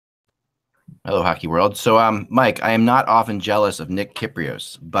Hello, hockey world. So, Mike, I am not often jealous of Nick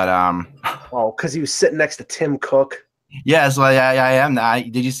Kyprios, but Oh, because he was sitting next to Tim Cook. yes, well, I am.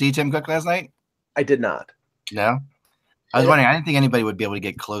 Did you see Tim Cook last night? I did not. No, I was wondering. I didn't think anybody would be able to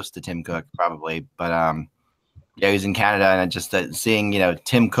get close to Tim Cook, probably, but yeah, he was in Canada, and I just seeing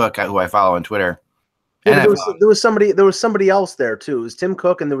Tim Cook, who I follow on Twitter, Yeah, and but there was somebody else there too. It was Tim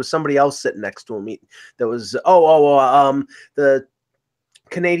Cook, and there was somebody else sitting next to him. That was the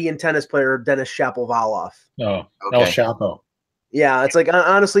Canadian tennis player Denis Shapovalov. Oh, El okay, Chapo. Yeah, it's like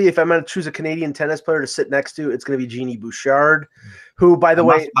honestly, if I'm going to choose a Canadian tennis player to sit next to, it's going to be Jeannie Bouchard, who, by the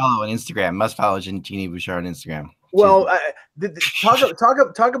way, follow on Instagram. Must follow Jeannie Bouchard on Instagram. well,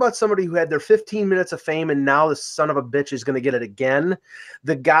 talk about somebody who had their 15 minutes of fame, and now the son of a bitch is going to get it again.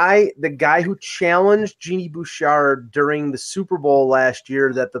 The guy who challenged Jeannie Bouchard during the Super Bowl last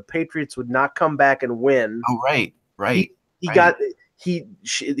year that the Patriots would not come back and win. Oh, right. He got he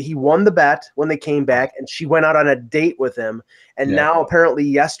won the bet when they came back, and she went out on a date with him. And now apparently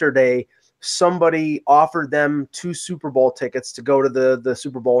yesterday somebody offered them 2 Super Bowl tickets to go to the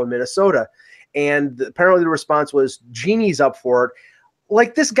Super Bowl in Minnesota. And apparently the response was, Jeannie's up for it.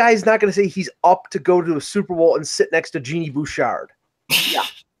 Like, this guy's not going to say he's up to go to a Super Bowl and sit next to Jeannie Bouchard. Yeah.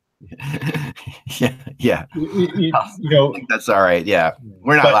 yeah. I think that's all right. Yeah.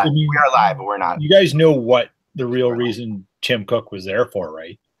 We're not live. We are live, but we're not. You guys know what the real reason Tim Cook was there for,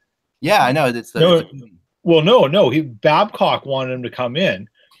 right? Yeah, I know. Babcock wanted him to come in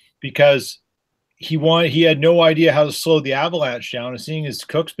because he had no idea how to slow the Avalanche down, and seeing as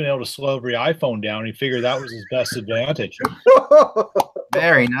Cook's been able to slow every iPhone down, he figured that was his best advantage.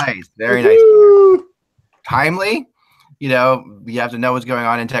 Very nice. Very nice. Timely. You have to know what's going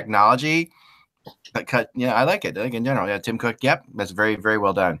on in technology. I like it. In general. Yeah, Tim Cook. Yep, that's very, very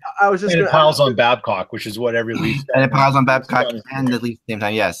well done. It piles on Babcock, which is what every league. And it piles on Babcock and at least at the same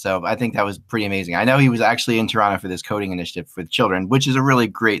time. Yes, so I think that was pretty amazing. I know he was actually in Toronto for this coding initiative for the children, which is a really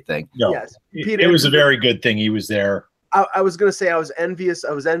great thing. No, yes, Peter, it was a very good thing he was there. I was going to say I was envious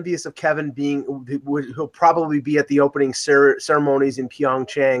of Kevin he'll probably be at the opening ceremonies in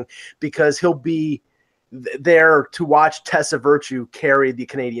Pyeongchang, because he'll be there to watch Tessa Virtue carry the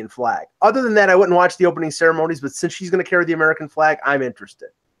Canadian flag. Other than that, I wouldn't watch the opening ceremonies, but since she's going to carry the American flag, I'm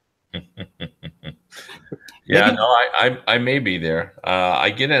interested. Yeah, no, I may be there. I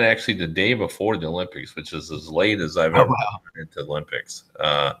get in actually the day before the Olympics, which is as late as I've ever been into the Olympics.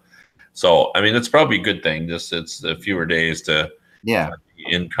 So, I mean, it's probably a good thing. Just it's a fewer days to be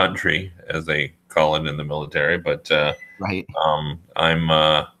in country, as they call it in the military. But right, I'm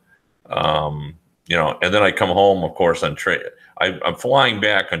and then I come home, of course, on trade. I'm flying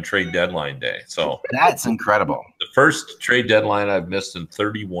back on trade deadline day. So that's incredible. The first trade deadline I've missed in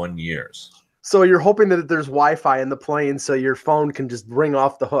 31 years. So you're hoping that there's Wi-Fi in the plane so your phone can just ring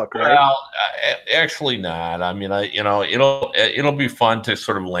off the hook, right? Well, actually not. I mean, it'll be fun to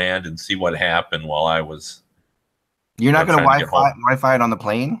sort of land and see what happened while I was. You're not going to Wi-Fi it on the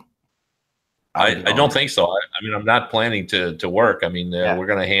plane? I don't think so. I mean, I'm not planning to work. I mean, we're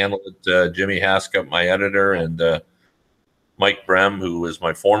going to handle it. Jimmy Haskell, my editor, and Mike Brem, who is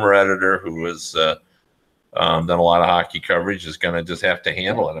my former editor, who has done a lot of hockey coverage, is going to just have to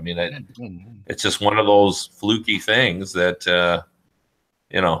handle it. I mean, it's just one of those fluky things that,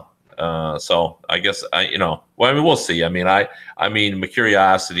 so I guess we'll see. I mean, my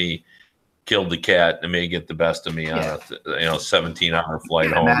curiosity killed the cat and may get the best of me on a 17-hour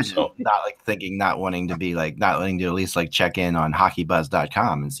flight home. Imagine not wanting to at least check in on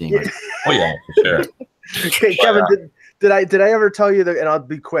HockeyBuzz.com and seeing. Oh yeah, for sure. Okay, Kevin, did I ever tell you that? And I'll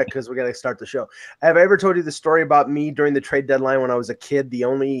be quick because we got to start the show. Have I ever told you the story about me during the trade deadline when I was a kid? The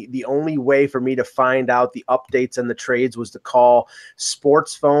only way for me to find out the updates and the trades was to call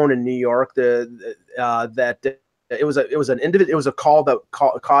Sports Phone in New York. It was a call that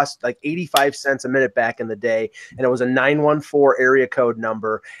cost like 85 cents a minute back in the day, and it was a 914 area code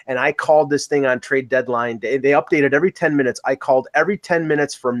number. And I called this thing on trade deadline day. They updated every 10 minutes. I called every 10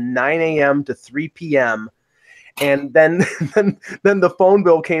 minutes from 9 a.m. to 3 p.m. And then the phone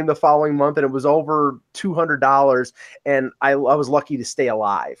bill came the following month, and it was over $200. And I was lucky to stay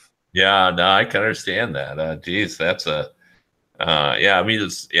alive. Yeah, no, I can understand that. Geez, that's a. I mean,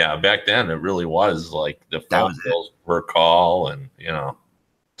 back then it really was like the phone bills per call, and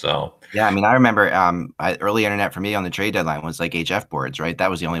so. Yeah, I mean, I remember early internet for me on the trade deadline was like HF boards, right? That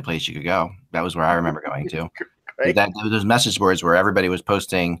was the only place you could go. That was where I remember going to. Right? Those message boards where everybody was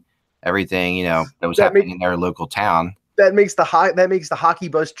posting everything, that was happening in their local town. That makes the Hockey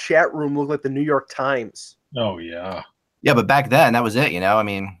Buzz chat room look like the New York Times. Oh yeah. Yeah, but back then that was it. I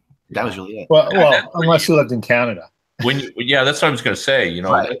mean, that was really it. Well, unless you lived in Canada. Yeah, that's what I was going to say. You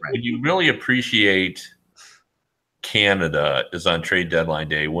know, Right. when you really appreciate Canada is on trade deadline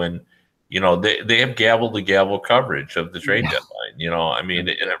day when, you know, they have gavel to gavel coverage of the trade deadline. You know, I mean, and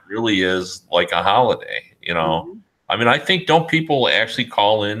it really is like a holiday. You know, I mean, I think don't people actually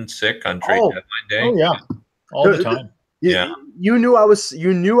call in sick on trade deadline day? Oh yeah, all the time. You knew I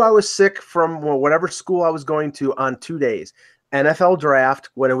was sick from whatever school I was going to on 2 days. NFL draft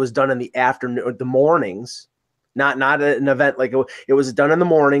when it was done in the afternoon, the mornings, not an event like it was done in the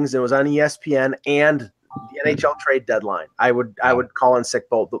mornings. It was on ESPN and the NHL trade deadline. I would call in sick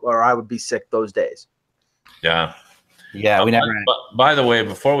both, or I would be sick those days. Yeah. Yeah, we never. By the way,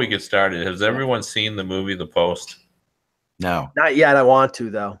 before we get started, has everyone seen the movie The Post? No, not yet. I want to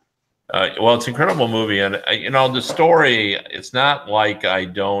though. Well, it's an incredible movie, and you know the story. It's not like I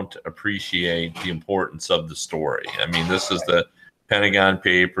don't appreciate the importance of the story. I mean, this is the Pentagon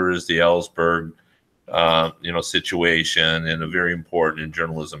Papers, the Ellsberg, you know, situation, and a very important in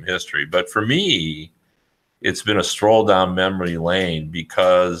journalism history. But for me, it's been a stroll down memory lane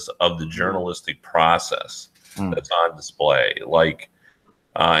because of the journalistic process that's on display. Like,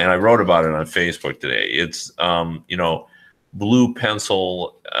 and I wrote about it on Facebook today. It's you know, blue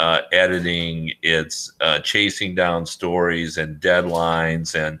pencil editing. It's chasing down stories and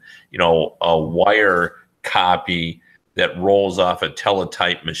deadlines, and you know, a wire copy that rolls off a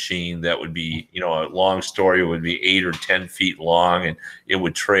teletype machine that would be, you know, a long story would be 8 or 10 feet long, and it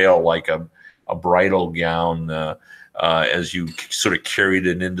would trail like a bridal gown as you sort of carried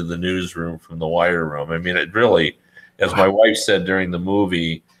it into the newsroom from the wire room. I mean, it really, as my wife said during the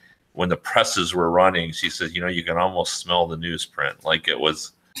movie, when the presses were running, she said, you know, you can almost smell the newsprint. Like it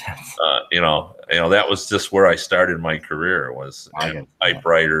was, you know, that was just where I started my career was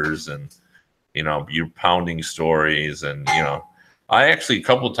typewriters and, you know, you pounding stories. And, you know, I actually, a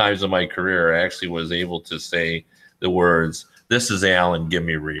couple of times in my career, I actually was able to say the words, "This is Alan, give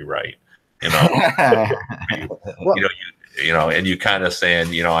me rewrite." You know, you know, and you kind of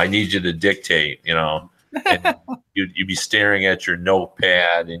saying, you know, I need you to dictate, you know, and you'd be staring at your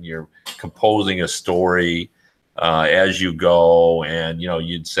notepad and you're composing a story as you go. And, you know,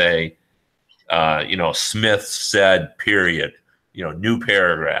 you'd say, you know, Smith said, period, you know, new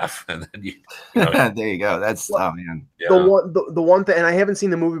paragraph. And then you know, there you go. That's, oh man. Yeah. The one thing, and I haven't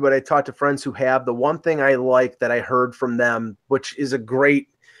seen the movie, but I talked to friends who have. The one thing I like that I heard from them, which is a great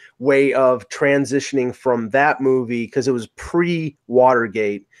way of transitioning from that movie, because it was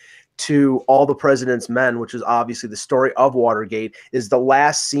pre-Watergate, to All the President's Men, which is obviously the story of Watergate, is the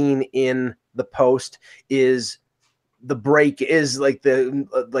last scene in The Post is the break is like the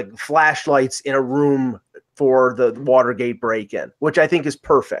like flashlights in a room for the Watergate break-in, which I think is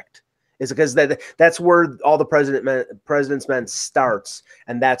perfect. Is because that's where All the President's Men starts,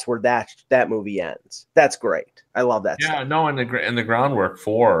 and that's where that movie ends. That's great. I love that. Yeah, stuff. no, and the groundwork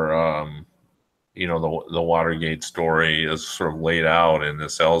for you know, the Watergate story is sort of laid out in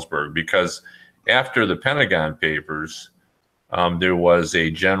this Ellsberg, because after the Pentagon Papers, there was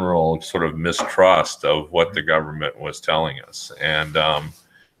a general sort of mistrust of what the government was telling us, and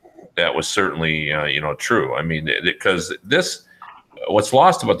that was certainly you know, true. I mean, because what's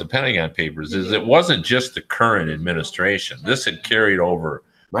lost about the Pentagon Papers is it wasn't just the current administration. This had carried over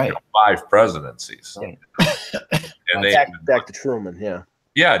you know, 5 presidencies. Right. And back to Truman, yeah.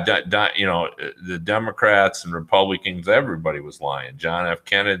 Yeah, you know, the Democrats and Republicans, everybody was lying. John F.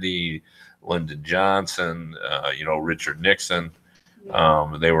 Kennedy, Lyndon Johnson, you know, Richard Nixon.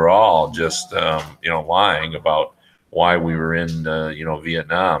 They were all just, you know, lying about why we were in, you know,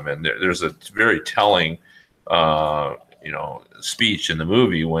 Vietnam. And there's a very telling, you know, speech in the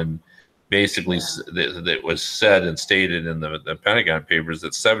movie when basically that was said and stated in the Pentagon Papers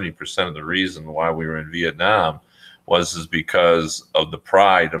that 70% of the reason why we were in Vietnam was because of the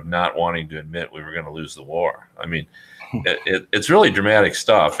pride of not wanting to admit we were going to lose the war. I mean, it's really dramatic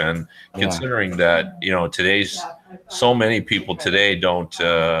stuff. And considering that, you know, so many people today don't,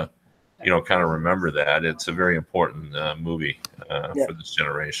 you know, kind of remember that, it's a very important movie for this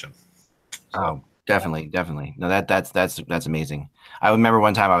generation. So. Oh, definitely. No, that's amazing. I remember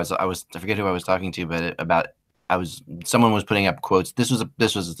one time I was I forget who I was talking to, but someone was putting up quotes. This was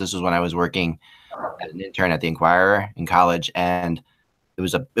when I was working as an intern at the Inquirer in college, and it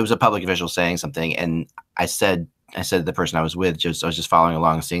was a public official saying something, and I said to the person I was with, I was just following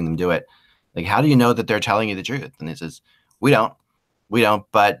along, seeing them do it, like, how do you know that they're telling you the truth? And he says, we don't,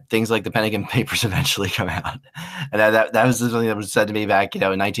 but things like the Pentagon Papers eventually come out. And that was something that was said to me back, you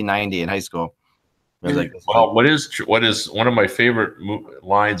know, in 1990 in high school. I was like, well, what is one of my favorite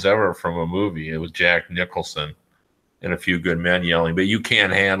lines ever from a movie? It was Jack Nicholson in A Few Good Men yelling, "But you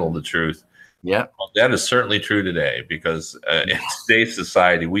can't handle the truth." Yeah. Well, that is certainly true today, because in today's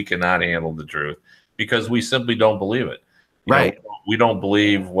society, we cannot handle the truth because we simply don't believe it. Right. We don't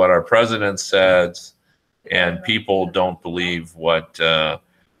believe what our president says, and people don't believe what normal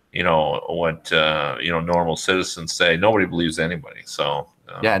citizens say. Nobody believes anybody. So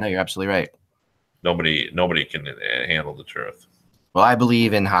yeah, no, you're absolutely right. Nobody can handle the truth. Well, I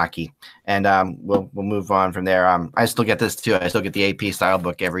believe in hockey, and we'll move on from there. I still get this too. I still get the AP style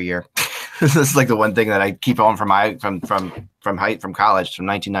book every year. This is like the one thing that I keep on from college, from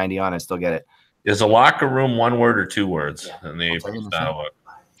 1990 on. I still get it. Is a locker room one word or two words in the AP style book?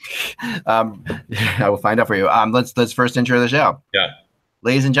 I will find out for you. Let's first intro the show. Yeah,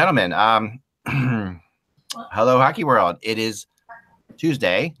 ladies and gentlemen. Hello, Hockey World. It is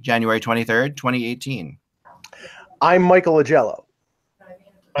Tuesday, January 23rd, 2018. I'm Michael Agello.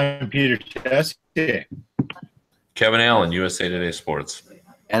 I'm Peter Chesky. Kevin Allen, USA Today Sports.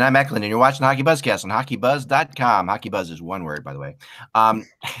 And I'm Eklund, and you're watching HockeyBuzzCast on HockeyBuzz.com. HockeyBuzz is one word, by the way.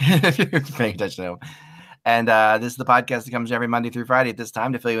 If you're paying attention to it. And this is the podcast that comes every Monday through Friday at this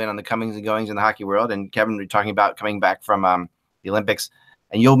time to fill you in on the comings and goings in the hockey world. And Kevin, we're talking about coming back from the Olympics.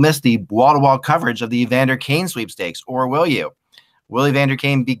 And you'll miss the wall-to-wall coverage of the Evander Kane sweepstakes, or will you? Will Evander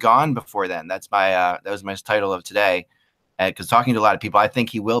Kane be gone before then? That was my title of today. Because talking to a lot of people, I think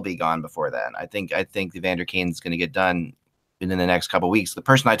he will be gone before then. I think Evander Kane's going to get done within the next couple of weeks. The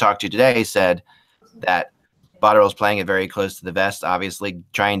person I talked to today said that Botterill's playing it very close to the vest, obviously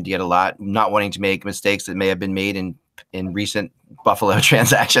trying to get a lot, not wanting to make mistakes that may have been made in recent Buffalo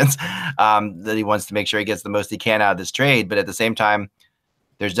transactions, that he wants to make sure he gets the most he can out of this trade. But at the same time,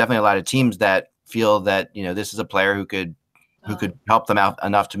 there's definitely a lot of teams that feel that, this is a player who could help them out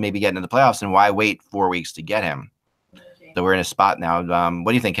enough to maybe get into the playoffs, and why wait 4 weeks to get him? So we're in a spot now.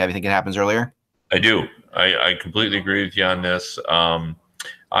 What do you think, Kev? You think it happens earlier? I do. I completely agree with you on this.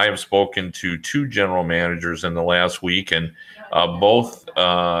 I have spoken to two general managers in the last week, and both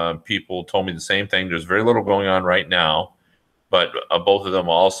people told me the same thing. There's very little going on right now, but both of them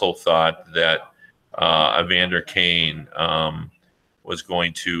also thought that Evander Kane was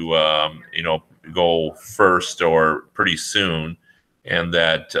going to, go first or pretty soon. And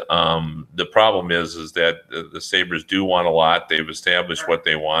that the problem is that the Sabres do want a lot. They've established what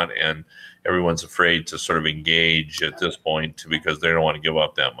they want, and everyone's afraid to sort of engage at this point because they don't want to give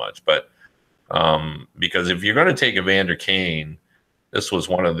up that much. But because if you're going to take Evander Kane, this was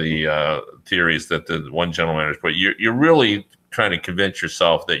one of the theories that the one general manager put, you're really trying to convince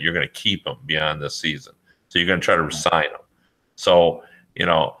yourself that you're going to keep him beyond this season. So you're going to try to resign him. So,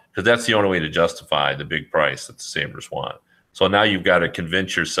 because that's the only way to justify the big price that the Sabres want. So now you've got to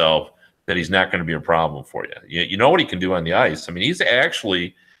convince yourself that he's not going to be a problem for you. You know what he can do on the ice. I mean, he's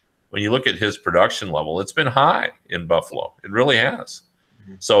actually, when you look at his production level, it's been high in Buffalo. It really has.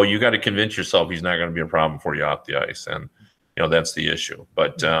 So you got to convince yourself he's not going to be a problem for you off the ice. And, that's the issue.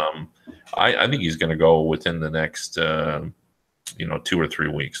 But I think he's going to go within the next, 2 or 3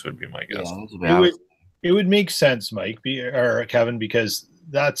 weeks would be my guess. Yeah, it would make sense, Mike, or Kevin, because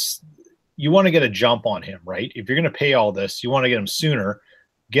you want to get a jump on him, right? If you're going to pay all this, you want to get him sooner,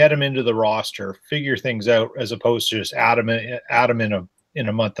 get him into the roster, figure things out, as opposed to just add him in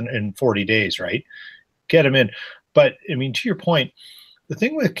a month and in 40 days, right? Get him in. But I mean, to your point, the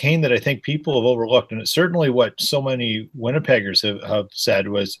thing with Kane that I think people have overlooked, and it's certainly what so many Winnipeggers have said,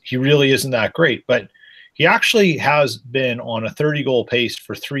 was he really isn't that great. But he actually has been on a 30-goal pace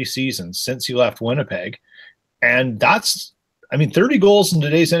for 3 seasons since he left Winnipeg. And 30 goals in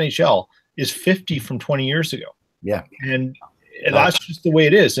today's NHL is 50 from 20 years ago. Yeah. And that's just the way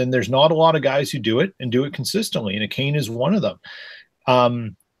it is. And there's not a lot of guys who do it and do it consistently. And Kane is one of them.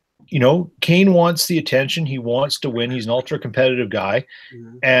 Kane wants the attention. He wants to win. He's an ultra competitive guy,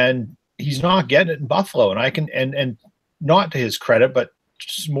 and he's not getting it in Buffalo. And and not to his credit, but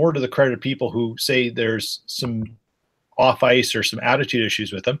just more to the credit of people who say there's some off ice or some attitude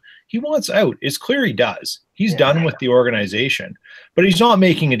issues with him. He wants out. It's clear he does. He's done with the organization, but he's not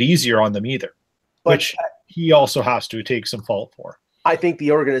making it easier on them either, which he also has to take some fault for. I think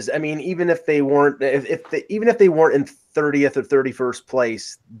the organization, even if they weren't, even if they weren't in 30th or 31st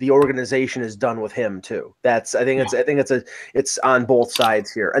place, the organization is done with him too. I think it's on both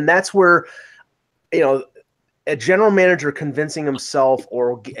sides here. And that's where, a general manager convincing himself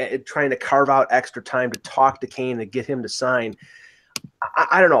or trying to carve out extra time to talk to Kane to get him to sign.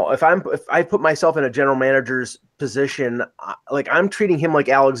 I don't know if I put myself in a general manager's position, like I'm treating him like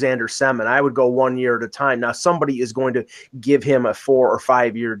Alexander Semin. I would go 1 year at a time. Now somebody is going to give him a 4 or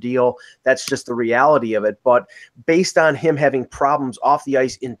 5 year deal. That's just the reality of it. But based on him having problems off the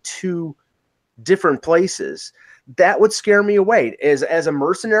ice in 2 different places, that would scare me away. As a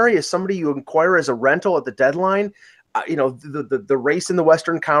mercenary, as somebody you acquire as a rental at the deadline, the race in the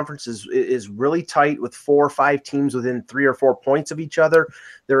Western Conference is really tight with 4 or 5 teams within 3 or 4 points of each other.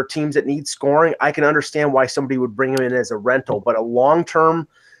 There are teams that need scoring. I can understand why somebody would bring him in as a rental, but a long-term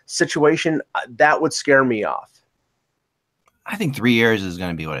situation, that would scare me off. I think 3 years is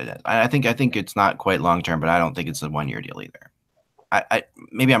going to be what it is. I think it's not quite long-term, but I don't think it's a 1-year deal either. I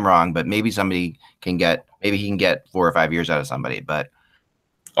maybe I'm wrong, but maybe he can get 4 or 5 years out of somebody. But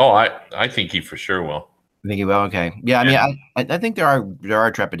I think he for sure will. I think he will. Okay, yeah. I mean, I think there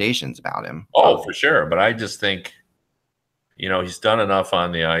are trepidations about him. Oh, for sure. But I just think, he's done enough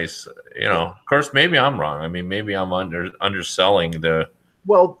on the ice. Of course, maybe I'm wrong. I mean, maybe I'm underselling the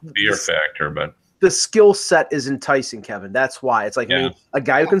fear factor, but. The skill set is enticing, Kevin. That's why. It's like, I mean, a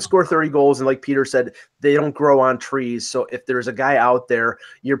guy who can score 30 goals, and like Peter said, they don't grow on trees. So if there's a guy out there,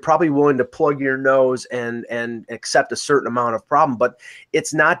 you're probably willing to plug your nose and accept a certain amount of problem. But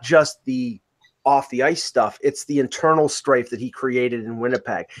it's not just the off the ice stuff. It's the internal strife that he created in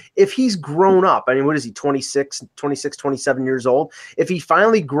Winnipeg. If he's grown up, I mean, what is he, 26, 27 years old? If he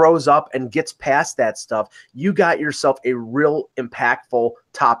finally grows up and gets past that stuff, you got yourself a real impactful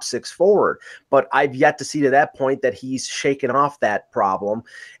top 6 forward. But I've yet to see to that point that he's shaken off that problem.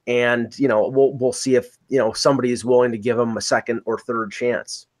 And, we'll see if, somebody is willing to give him a second or third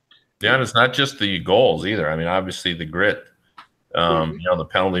chance. Yeah, and it's not just the goals either. I mean, obviously the grit. The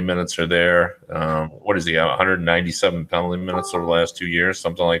penalty minutes are there. What is he? 197 penalty minutes over the last 2 years,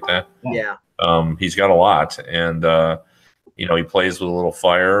 something like that. Yeah. He's got a lot, and he plays with a little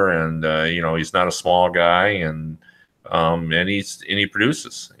fire, and he's not a small guy, and he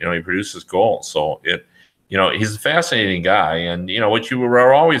produces. He produces goals. So he's a fascinating guy, and what you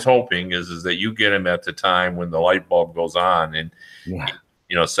were always hoping is that you get him at the time when the light bulb goes on, and he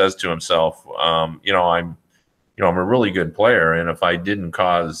says to himself, I'm a really good player, and if I didn't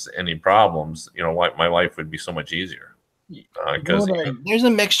cause any problems, my life would be so much easier. Because there's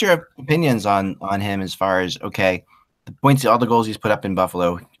a mixture of opinions on him as far as the points, all the goals he's put up in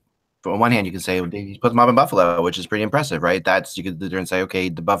Buffalo. On one hand, you can say he put them up in Buffalo, which is pretty impressive, right? You could sit there and say, okay,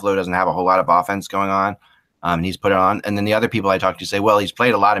 the Buffalo doesn't have a whole lot of offense going on, and he's put it on. And then the other people I talked to say, well, he's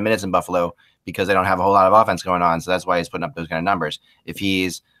played a lot of minutes in Buffalo because they don't have a whole lot of offense going on, so that's why he's putting up those kind of numbers. If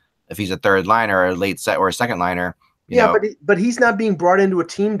he's a third liner or a late set or a second liner. But he's not being brought into a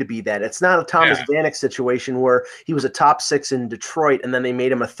team to be that. It's not a Thomas Vanek situation where he was a top 6 in Detroit and then they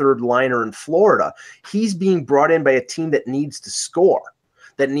made him a third liner in Florida. He's being brought in by a team that needs to score,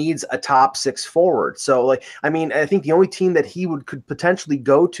 that needs a top 6 forward. So, I think the only team that he could potentially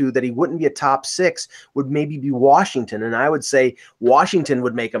go to that he wouldn't be a top 6 would maybe be Washington. And I would say Washington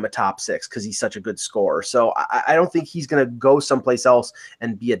would make him a top 6 because he's such a good scorer. So I don't think he's going to go someplace else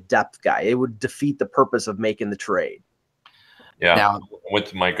and be a depth guy. It would defeat the purpose of making the trade. Yeah, now,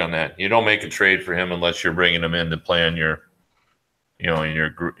 with Mike on that, you don't make a trade for him unless you're bringing him in to play on your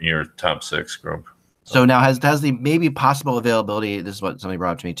top 6 group. So now has the maybe possible availability, this is what somebody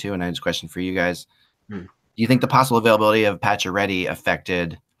brought up to me too, and I have a question for you guys. Do you think the possible availability of Pacioretty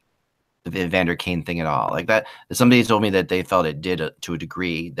affected the Evander Kane thing at all? Like that, somebody told me that they felt it did to a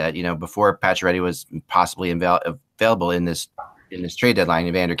degree, that, before Pacioretty was possibly available in this trade deadline,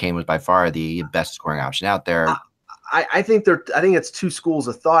 Evander Kane was by far the best scoring option out there. I think it's 2 schools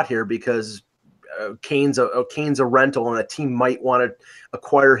of thought here, because Kane's a rental and a team might want to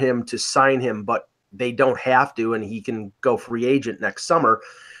acquire him to sign him, but they don't have to, and he can go free agent next summer.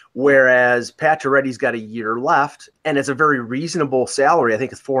 Whereas Pacioretty's got a year left, and it's a very reasonable salary. I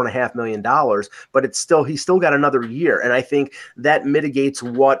think it's $4.5 million, but he's still got another year. And I think that mitigates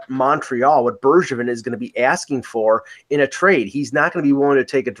what Bergevin is going to be asking for in a trade. He's not going to be willing to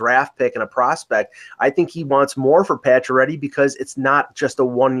take a draft pick and a prospect. I think he wants more for Pacioretty because it's not just a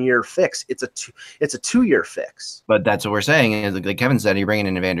 1-year fix. It's a 2-year fix. But that's what we're saying is, like Kevin said, you're bringing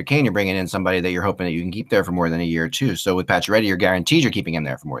in Evander Kane, you're bringing in somebody that you're hoping that you can keep there for more than a year too. So with Pacioretty, you're guaranteed you're keeping him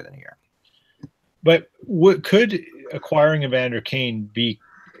there for more than a year. But could acquiring Evander Kane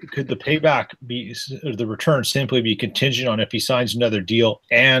could the payback be, or the return simply be contingent on if he signs another deal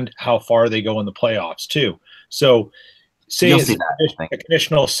and how far they go in the playoffs too? So say it's a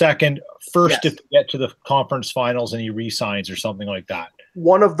conditional second, first if they get to the conference finals and he re-signs or something like that.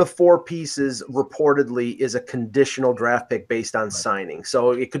 One of the 4 pieces reportedly is a conditional draft pick based on signing.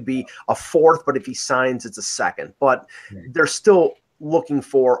 So it could be a 4th, but if he signs, it's a 2nd. But they're still looking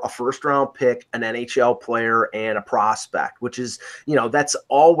for a 1st-round pick, an NHL player, and a prospect, which is, that's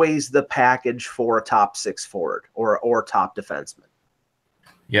always the package for a top 6 forward or top defenseman.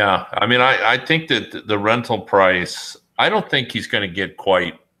 Yeah, I mean, I think that the rental price, I don't think he's going to get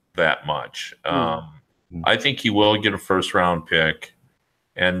quite that much. I think he will get a first-round pick.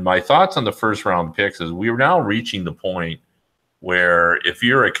 And my thoughts on the first-round picks is we're now reaching the point where if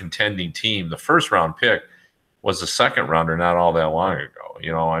you're a contending team, the first-round pick was a second-rounder not all that long ago.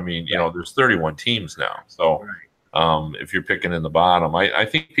 I mean, there's 31 teams now. So if you're picking in the bottom, I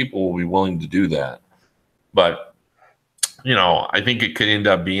think people will be willing to do that. But, I think it could end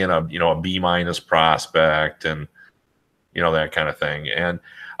up being a B- prospect and, that kind of thing. And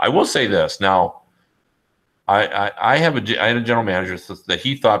I will say this now. I had a general manager that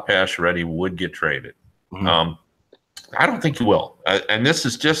he thought Pacioretty would get traded. I don't think he will, and this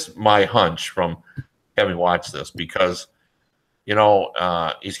is just my hunch from having watched this because, he's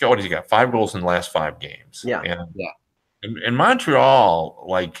got 5 goals in the last 5 games. In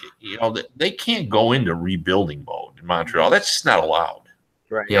Montreal, they can't go into rebuilding mode in Montreal. That's just not allowed.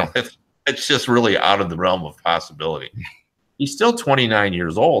 Right. It's just really out of the realm of possibility. He's still 29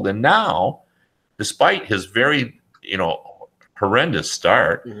 years old, and now, despite his very, horrendous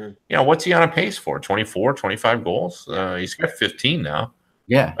start, what's he on a pace for? 24, 25 goals? He's got 15 now.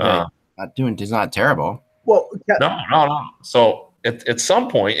 Yeah. He's not terrible. Well, no. So at some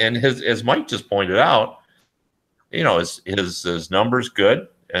point, and as Mike just pointed out, his numbers good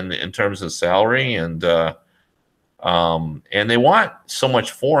and in terms of salary and they want so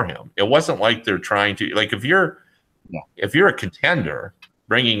much for him. It wasn't like they're trying to if you're a contender,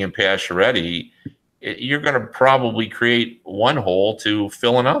 bringing in Pacioretty, you're going to probably create one hole to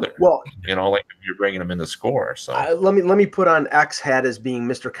fill another. Well, if you're bringing them in to score. So let me put on X hat as being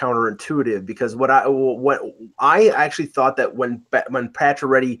Mr. Counterintuitive, because what I actually thought that when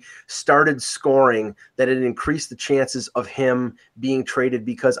Pacioretty started scoring, that it increased the chances of him being traded,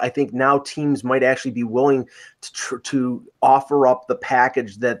 because I think now teams might actually be willing to offer up the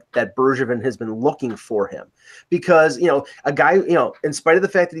package that Bergevin has been looking for him. Because, a guy, in spite of the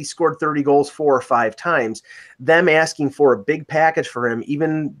fact that he scored 30 goals 4 or 5 times, them asking for a big package for him,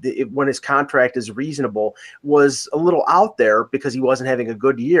 even when his contract is reasonable, was a little out there because he wasn't having a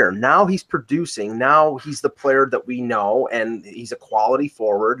good year. Now he's producing. Now he's the player that we know, and he's a quality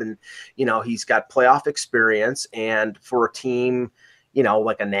forward, and, he's got playoff experience. And for a team,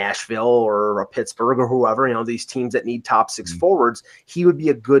 like a Nashville or a Pittsburgh or whoever, these teams that need top 6 forwards, he would be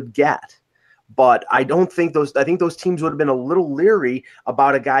a good get. But I think those teams would have been a little leery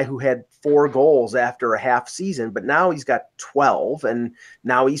about a guy who had 4 goals after a half season, but now he's got 12, and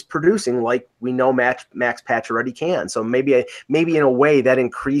now he's producing like we know Max Pacioretty can. So maybe in a way that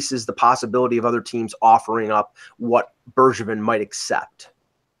increases the possibility of other teams offering up what Bergevin might accept.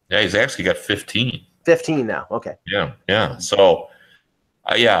 Yeah, he's actually got 15. 15 now. Okay. Yeah. So,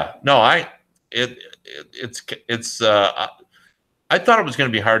 I thought it was going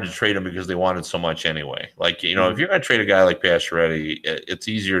to be hard to trade him because they wanted so much anyway. If you're going to trade a guy like Pacioretty, it's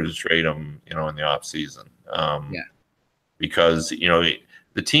easier to trade him, in the off season. Because,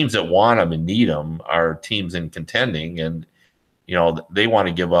 the teams that want him and need him are teams in contending, and, they want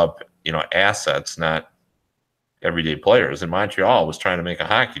to give up, assets, not everyday players. And Montreal was trying to make a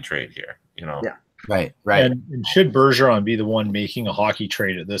hockey trade here, Yeah. Right. And should Bergeron be the one making a hockey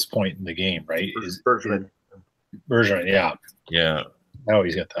trade at this point in the game, right? Bergeron, yeah. Yeah. I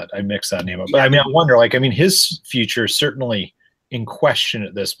always get that. I mix that name up. But I wonder, his future is certainly in question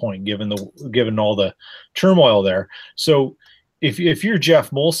at this point, given all the turmoil there. So if you're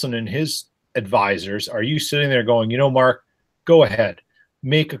Jeff Molson and his advisors, are you sitting there going, Mark, go ahead,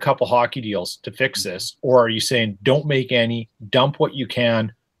 make a couple hockey deals to fix this? Or are you saying, don't make any, dump what you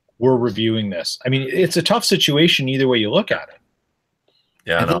can, we're reviewing this? It's a tough situation either way you look at it.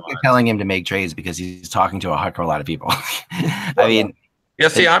 Yeah, I think you're telling him to make trades because he's talking to a heck of a lot of people. I'm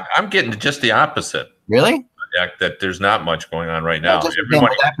getting just the opposite. Really? That there's not much going on right now.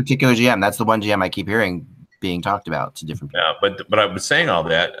 That particular GM, that's the one GM I keep hearing being talked about to different people. Yeah, but I was saying all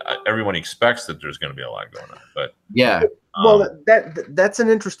that. Everyone expects that there's going to be a lot going on. But yeah. Well, that's an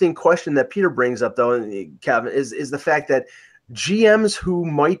interesting question that Peter brings up, though, Kevin, is the fact that GMs who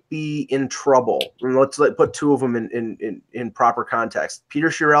might be in trouble, and let's put 2 of them in proper context: Peter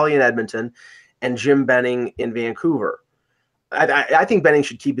Chiarelli in Edmonton and Jim Benning in Vancouver. I think Benning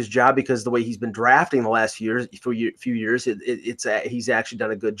should keep his job because the way he's been drafting the last few years, he's actually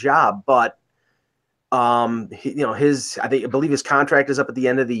done a good job. But I believe his contract is up at the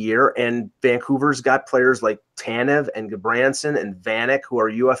end of the year, and Vancouver's got players like Tanev and Gudbranson and Vanek who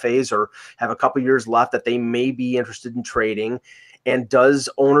are UFAs or have a couple years left that they may be interested in trading. And does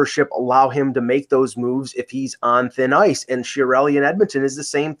ownership allow him to make those moves if he's on thin ice? And Chiarelli in Edmonton is the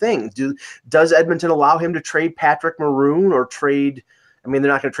same thing. Does Edmonton allow him to trade Patrick Maroon or trade I mean,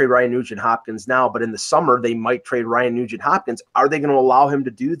 they're not going to trade Ryan Nugent-Hopkins now, but in the summer they might trade Ryan Nugent-Hopkins. Are they going to allow him to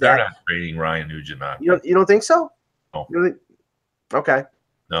do that? They're not trading Ryan Nugent-Hopkins. You don't think so? No. Okay.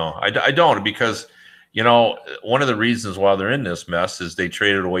 No, I don't, because one of the reasons why they're in this mess is they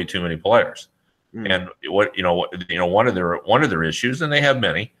traded away too many players. And one of their issues, and they have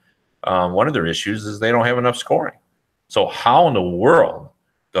many, one of their issues is they don't have enough scoring. So how in the world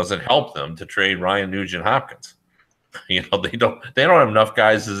does it help them to trade Ryan Nugent-Hopkins? They don't have enough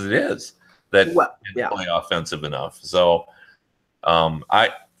guys as it is that can play offensive enough. So I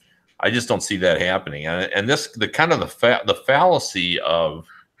just don't see that happening. And the fallacy of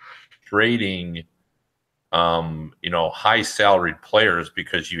trading high salaried players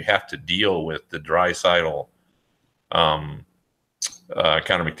because you have to deal with the Draisaitl, Connor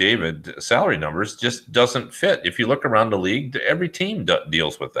McDavid salary numbers just doesn't fit. If you look around the league, every team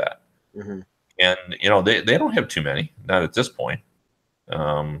deals with that. Mm-hmm. And, they don't have too many, not at this point.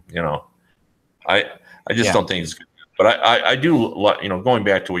 I just don't think it's good. But I do, going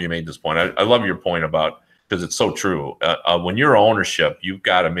back to where you made this point, I love your point about, because it's so true. When you're ownership, you've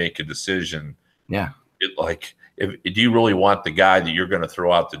got to make a decision. Yeah. Do you really want the guy that you're going to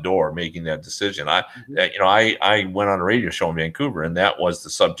throw out the door making that decision? I went on a radio show in Vancouver, and that was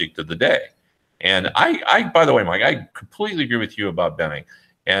the subject of the day. And I by the way, Mike, I completely agree with you about Benning.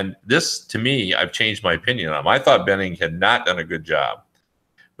 And this, to me, I've changed my opinion on him. I thought Benning had not done a good job.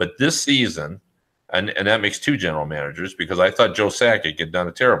 But this season, and that makes two general managers, because I thought Joe Sakic had done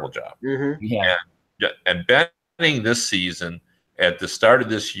a terrible job. Mm-hmm. Yeah. And Benning this season, at the start of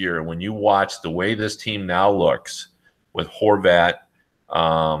this year, when you watch the way this team now looks with Horvat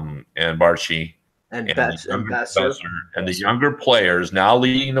and Barchi and the younger players now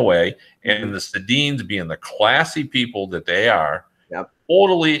leading the way, and the Sedins being the classy people that they are,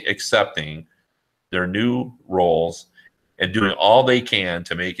 totally accepting their new roles and doing all they can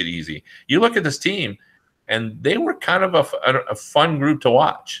to make it easy. You look at this team, and they were kind of a fun group to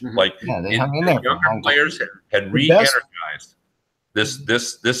watch. Mm-hmm. They hung in there. Younger players had re-energized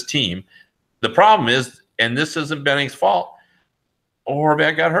this team. The problem is, and this isn't Benning's fault,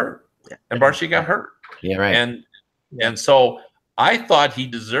 Horvat got hurt, and Barchi got hurt. Yeah, right. And so I thought he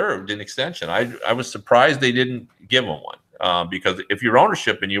deserved an extension. I was surprised they didn't give him one. Because if you're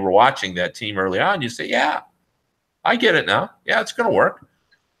ownership and you were watching that team early on, you say, yeah, I get it now. Yeah, it's going to work.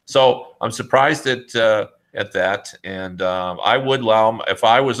 So I'm surprised at that. And I would allow him, if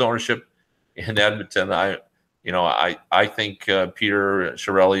I was ownership in Edmonton, I think Peter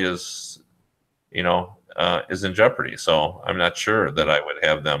Chiarelli is in jeopardy. So I'm not sure that I would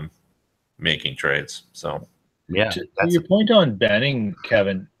have them making trades. So, yeah. To your point on Benning,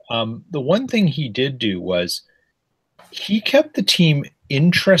 Kevin, the one thing he did do was he kept the team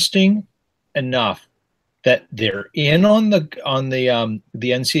interesting enough that they're in on the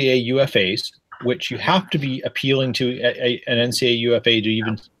NCAA UFAs, which you have to be appealing to an NCAA UFA to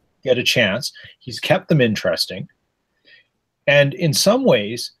even get a chance. He's kept them interesting. And in some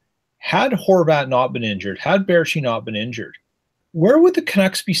ways, had Horvat not been injured, had Barchi not been injured, where would the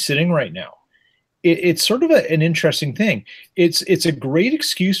Canucks be sitting right now? It's sort of an interesting thing. It's a great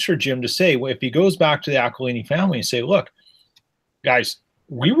excuse for Jim to say, well, if he goes back to the Aquilini family and say, look, guys,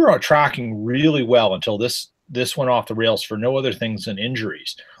 we were tracking really well until this went off the rails for no other things than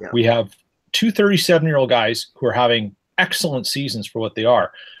injuries. Yeah. We have two 37-year-old guys who are having excellent seasons for what they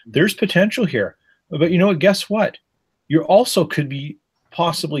are. There's potential here. But guess what? You also could be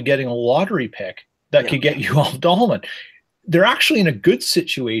possibly getting a lottery pick that could get you off Dahlman. They're actually in a good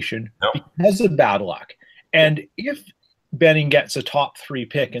situation because of bad luck. And if Benning gets a top 3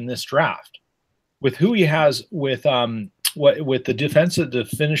 pick in this draft, with who he has with the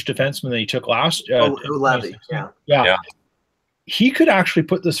Finnish defenseman that he took last Levy, he could actually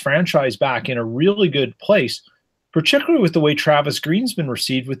put this franchise back in a really good place, particularly with the way Travis Green's been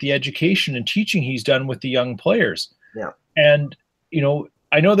received with the education and teaching he's done with the young players. Yeah, and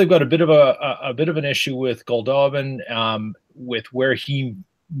I know they've got a bit of an issue with Goldobin, with where he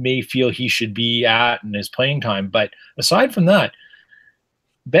may feel he should be at in his playing time. But aside from that,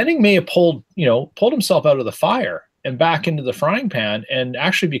 Benning may have pulled himself out of the fire and back into the frying pan and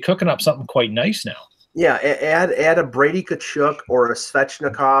actually be cooking up something quite nice now. Yeah, add a Brady Tkachuk or a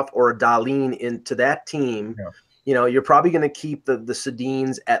Svechnikov or a Dahlin into that team. Yeah. You're probably going to keep the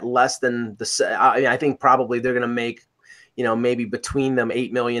Sedins at less than I think probably they're going to make, maybe between them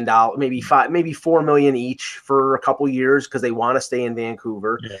 $8 million, maybe $4 million each for a couple years because they want to stay in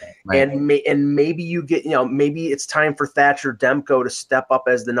Vancouver. Yeah, right. And maybe you get, maybe it's time for Thatcher Demko to step up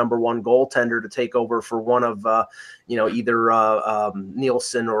as the number 1 goaltender to take over for one of, either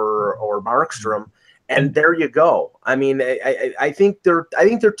Nielsen or Markstrom. And there you go. I mean, I think they're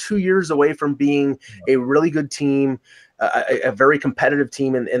 2 years away from being a really good team, a very competitive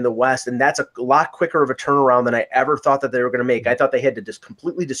team in the West, and that's a lot quicker of a turnaround than I ever thought that they were going to make. I thought they had to just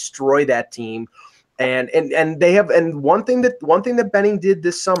completely destroy that team, and they have. And one thing that Benning did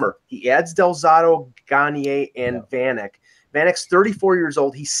this summer, he adds Delzato, Gagne, and Vanek. Vanek's 34 years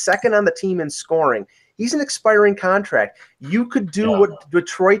old. He's second on the team in scoring. He's an expiring contract. You could do what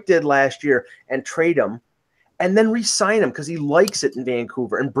Detroit did last year and trade him and then re-sign him because he likes it in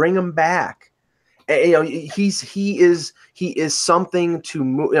Vancouver and bring him back. And, you know, he is something to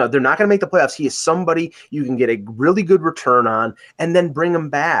move. You know, they're not going to make the playoffs. He is somebody you can get a really good return on and then bring him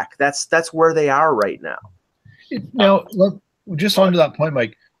back. That's where they are right now. Now, look, just on to that point,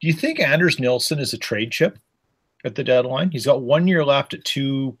 Mike, do you think Anders Nilsson is a trade chip at the deadline? He's got 1 year left at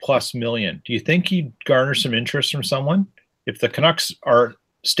 $2+ million. Do you think he'd garner some interest from someone if the Canucks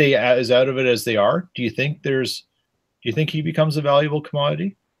stay as out of it as they are? Do you think he becomes a valuable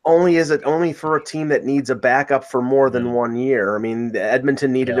commodity? Only for a team that needs a backup for more than 1 year. I mean,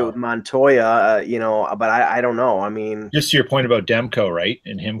 Edmonton needed it with Montoya, but I don't know. I mean, just to your point about Demko, right,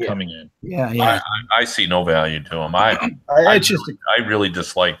 and him coming in. Yeah. I see no value to him. I really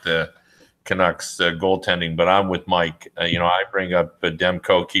dislike the Canucks goaltending, but I'm with Mike. I bring up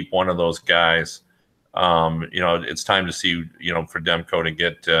Demko, keep one of those guys. It's time to see, for Demko to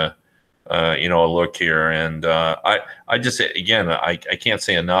get, a look here. And I just, again, I can't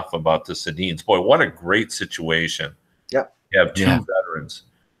say enough about the Sedins. Boy, what a great situation. Yeah. You have two veterans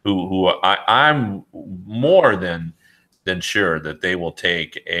who I'm more than sure that they will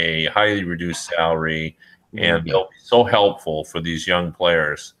take a highly reduced salary and they'll be so helpful for these young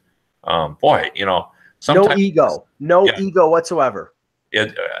players. Sometimes no ego whatsoever.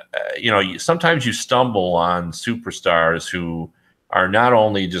 Sometimes you stumble on superstars who are not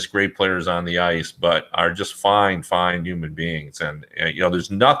only just great players on the ice, but are just fine human beings. And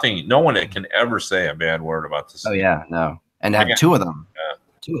there's no one that can ever say a bad word about this. Oh yeah, no, and have two of them at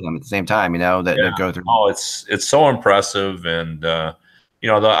the same time. That go through. Oh, it's so impressive, and I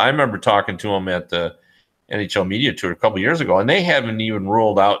remember talking to them at the NHL media tour a couple of years ago, and they haven't even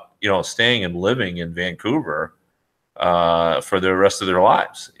ruled out staying and living in Vancouver for the rest of their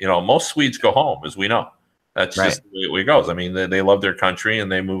lives. Most Swedes go home, as we know. That's just the way it goes. I mean, they love their country and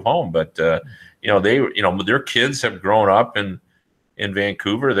they move home, but their kids have grown up in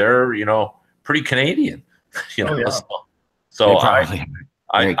Vancouver. They're pretty Canadian. So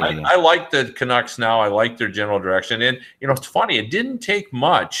I like the Canucks now. I like their general direction, and it's funny. It didn't take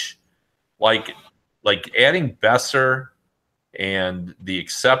much, like adding Besser and the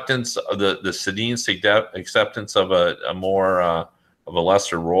acceptance of the Sedin's acceptance of a more of a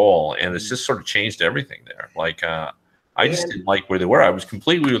lesser role, and it's just sort of changed everything there. I just didn't like where they were. I was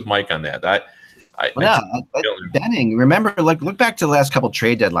completely with Mike on that. Benning, remember, look back to the last couple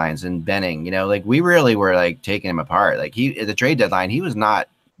trade deadlines and Benning, we really were taking him apart. At the trade deadline, he was not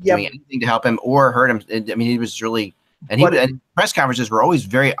doing anything to help him or hurt him. I mean, he was really, and press conferences were always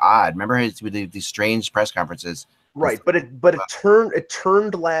very odd. Remember with these strange press conferences. Right. But it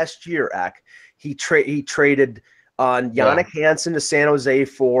turned last year, Ak. He traded Jannik Hansen to San Jose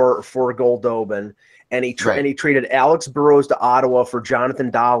for Goldobin, and he traded Alex Burrows to Ottawa for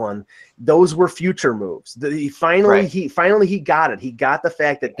Jonathan Dahlen. Those were future moves. He finally got it. He got the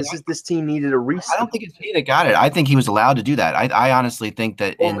fact that this team needed a reset. I don't think it's he that got it. I think he was allowed to do that. I honestly think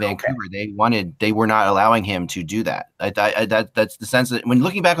that in Vancouver they were not allowing him to do that. That's the sense that when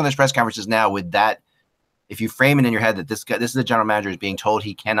looking back on those press conferences now with that. If you frame it in your head that this is the general manager is being told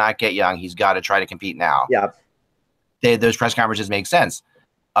he cannot get young, he's got to try to compete now. Yeah. Those press conferences make sense.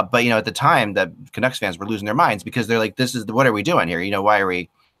 But at the time, the Canucks fans were losing their minds because they're like, what are we doing here? Why are we?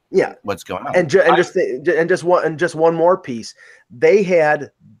 Yeah. What's going on? And just one more piece. They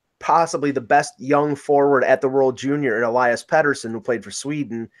had possibly the best young forward at the World Junior in Elias Pettersson, who played for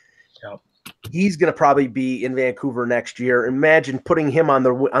Sweden. Yep. He's going to probably be in Vancouver next year. Imagine putting him on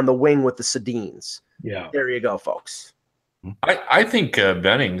the wing with the Sedins. Yeah. There you go, folks. I think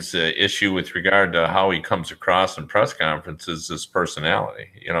Benning's issue with regard to how he comes across in press conferences is personality.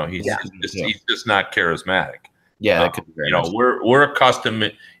 He's just not charismatic. Yeah, that could be very nice. We're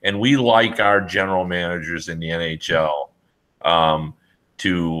accustomed, and we like our general managers in the NHL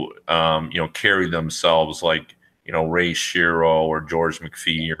to carry themselves like Ray Shero or George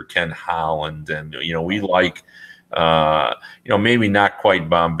McPhee or Ken Holland, and we like. Maybe not quite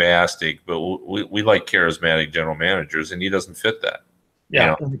bombastic, but we like charismatic general managers, and he doesn't fit that.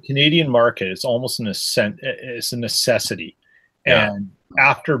 Yeah, in the Canadian market, it's almost it's a necessity. Yeah. And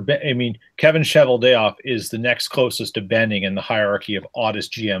Kevin Cheveldayoff is the next closest to Benning in the hierarchy of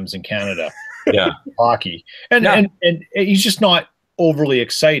oddest GMs in Canada. Yeah. Hockey. And he's just not overly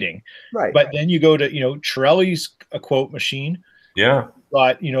exciting. Right. But then you go to, Chiarelli's a quote machine. Yeah.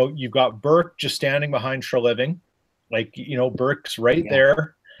 But, you've got Burke just standing behind Treliving. Like, Burke's right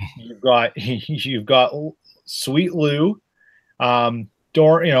there. You've got Sweet Lou. Ottawa's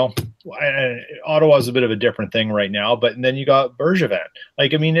a bit of a different thing right now, but then you got Bergevin.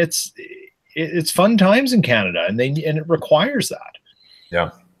 Like, I mean, it's fun times in Canada, and it requires that.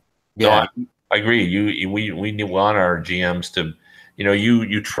 Yeah. Yeah. No, I agree. We want our GMs to,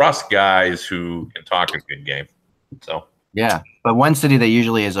 you trust guys who can talk a good game. So yeah, but one city that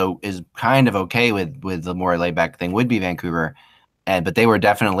usually is kind of okay with the more laid back thing would be Vancouver, but they were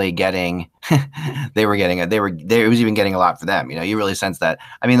definitely getting it was even getting a lot for them. You really sense that.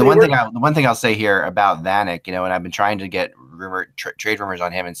 I mean, the one thing I'll say here about Vanek, and I've been trying to get trade rumors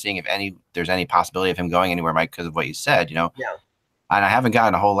on him and seeing if there's any possibility of him going anywhere, Mike, because of what you said. Yeah. And I haven't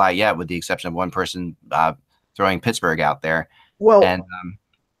gotten a whole lot yet, with the exception of one person throwing Pittsburgh out there. Well, and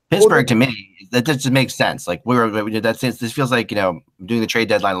Pittsburgh, to me, that just makes sense. Like this feels like doing the trade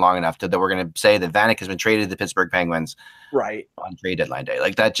deadline long enough that we're going to say that Vanek has been traded to the Pittsburgh Penguins right on trade deadline day.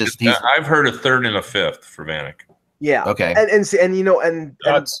 Like that just I've heard a third and a fifth for Vanek. Yeah. Okay. And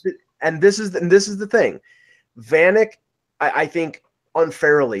this is the thing. Vanek, I think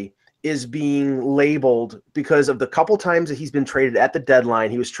unfairly, is being labeled because of the couple times that he's been traded at the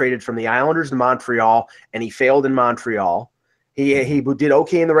deadline. He was traded from the Islanders to Montreal, and he failed in Montreal. He did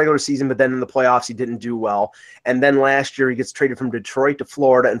okay in the regular season, but then in the playoffs he didn't do well. And then last year he gets traded from Detroit to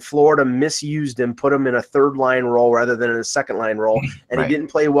Florida, and Florida misused him, put him in a third-line role rather than in a second-line role, and right. He didn't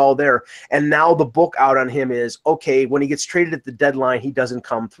play well there. And now the book out on him is, okay, when he gets traded at the deadline, he doesn't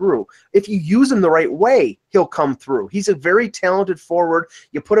come through. If you use him the right way, he'll come through. He's a very talented forward.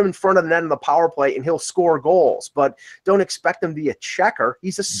 You put him in front of the net in the power play, and he'll score goals. But don't expect him to be a checker.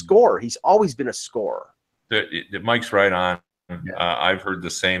 He's a scorer. He's always been a scorer. Mike's right on. I've heard the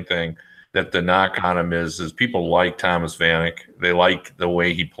same thing, that the knock on him is people like Thomas Vanek. They like the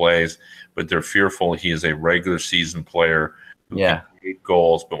way he plays, but they're fearful he is a regular season player who can create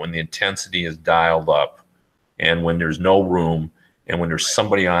goals. But when the intensity is dialed up, and when there's no room, and when there's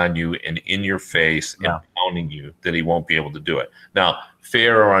somebody on you and in your face and pounding you, that he won't be able to do it. Now,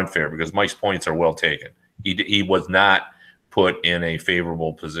 fair or unfair, because Mike's points are well taken. He was not put in a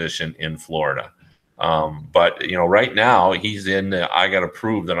favorable position in Florida. But right now he's in I got to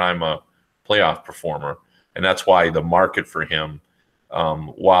prove that I'm a playoff performer, and that's why the market for him,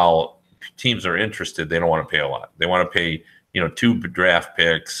 while teams are interested, they don't want to pay a lot. They want to pay 2 draft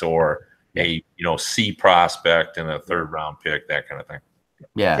picks or a C prospect and a third-round pick, that kind of thing.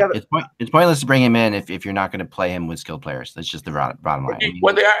 Yeah, it's pointless to bring him in if you're not going to play him with skilled players. That's just the bottom line.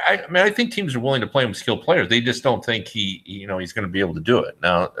 Well, I think teams are willing to play him with skilled players. They just don't think he's going to be able to do it.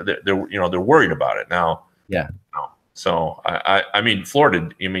 Now they're worried about it now. Yeah. So I mean, Florida.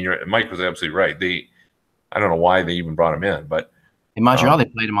 I mean, Mike was absolutely right. I don't know why they even brought him in, but in Montreal they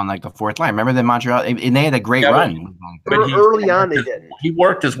played him on like the 4th line. Remember that Montreal, and they had a great run. But early on they did. He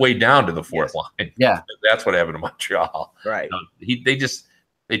worked his way down to the 4th line. Yeah, that's what happened to Montreal. Right.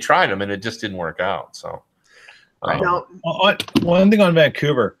 They tried him and it just didn't work out. So, now, one thing on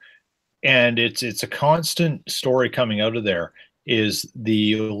Vancouver, and it's a constant story coming out of there, is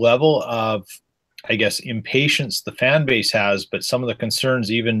the level of, I guess, impatience the fan base has, but some of the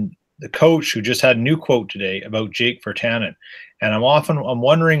concerns, even the coach who just had a new quote today about Jake Virtanen. And I'm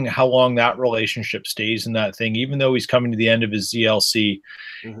wondering how long that relationship stays in that thing, even though he's coming to the end of his ZLC.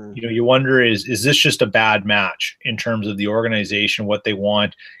 Mm-hmm. You wonder, is this just a bad match in terms of the organization, what they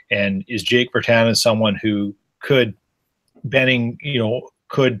want? And is Jake Virtanen someone who could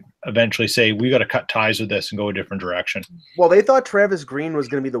eventually say, we got to cut ties with this and go a different direction? Well, they thought Travis Green was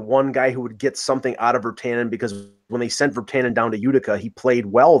going to be the one guy who would get something out of Virtanen, because when they sent Virtanen down to Utica, he played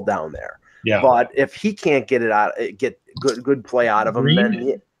well down there. Yeah. But if he can't get good play out of him,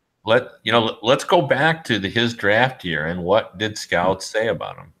 then let's go back to his draft year, and what did scouts say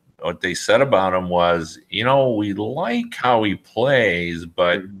about him? What they said about him was, we like how he plays,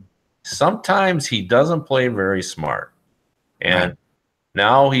 but sometimes he doesn't play very smart. And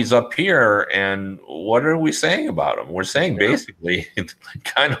now he's up here, and what are we saying about him? We're saying basically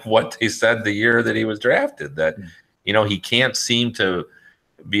kind of what they said the year that he was drafted, that, he can't seem to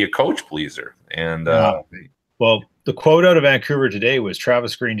be a coach pleaser. And well, the quote out of Vancouver today was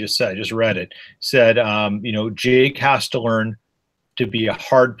Travis Green just said, I just read it, said, Jake has to learn to be a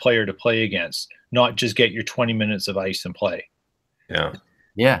hard player to play against, not just get your 20 minutes of ice and play. Yeah.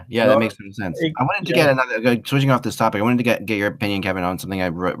 Yeah, that makes sense. I wanted to get another, switching off this topic, I wanted to get your opinion, Kevin, on something I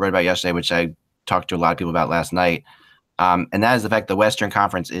wrote about yesterday, which I talked to a lot of people about last night. And that is the fact the Western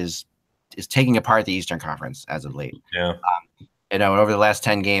Conference is is taking apart the Eastern Conference as of late. Yeah. Over the last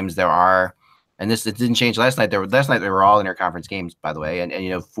 10 games, there are, and it didn't change last night. Last night they were all interconference games, by the way,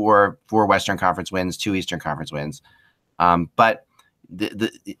 and four Western Conference wins, 2 Eastern Conference wins. But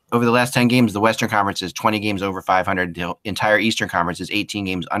over the last 10 games, the Western Conference is 20 games over 500. The entire Eastern Conference is 18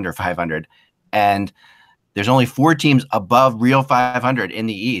 games under 500, and there's only 4 teams above real 500 in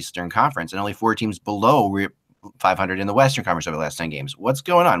the Eastern Conference, and only 4 teams below real 500 in the Western Conference over the last 10 games. What's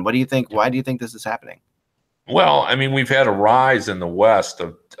going on? What do you think? Why do you think this is happening? Well, I mean, we've had a rise in the West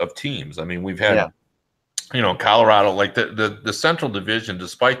of teams. I mean, we've had, Colorado, like the Central Division,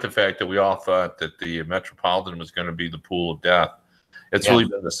 despite the fact that we all thought that the Metropolitan was going to be the pool of death, it's really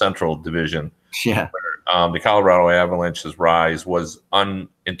been the Central Division. Yeah. Where, the Colorado Avalanche's rise was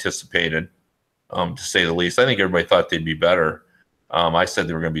unanticipated, to say the least. I think everybody thought they'd be better. I said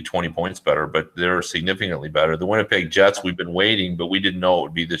they were going to be 20 points better, but they're significantly better. The Winnipeg Jets, we've been waiting, but we didn't know it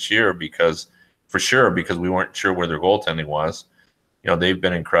would be this year because we weren't sure where their goaltending was. They've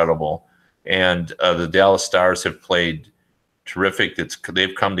been incredible. And the Dallas Stars have played terrific.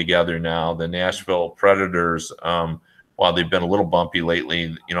 They've come together now. The Nashville Predators, while they've been a little bumpy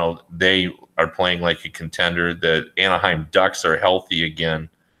lately, they are playing like a contender. The Anaheim Ducks are healthy again.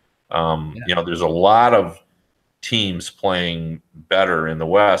 There's a lot of teams playing better in the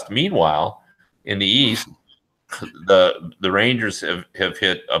West. Meanwhile, in the East, the Rangers have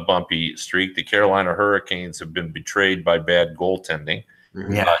hit a bumpy streak. The Carolina Hurricanes have been betrayed by bad goaltending.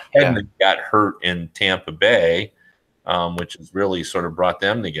 Hedman got hurt in Tampa Bay, which has really sort of brought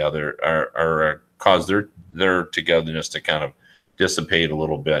them together, or caused their togetherness to kind of dissipate a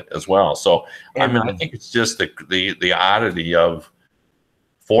little bit as well. So, I think it's just the oddity of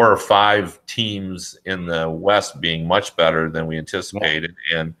 4 or 5 teams in the West being much better than we anticipated,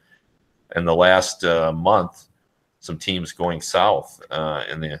 and in the last month, some teams going south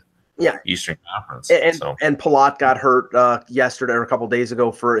in the Eastern Conference. And Palat got hurt yesterday or a couple days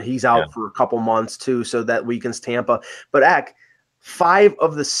ago. He's out for a couple months too, so that weakens Tampa. But 5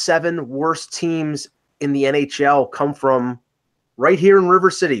 of the 7 worst teams in the NHL come from right here in River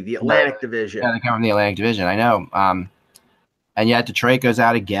City, the Atlantic Division. Yeah, they come from the Atlantic Division. I know. And yet Detroit goes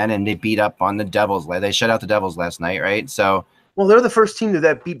out again, and they beat up on the Devils. They shut out the Devils last night, right? So, well, they're the first team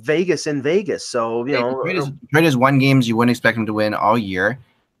that beat Vegas in Vegas. So Detroit has won games you wouldn't expect them to win all year.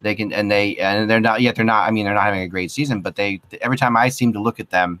 They can, and they're not yet. They're not. I mean, they're not having a great season, but every time I seem to look at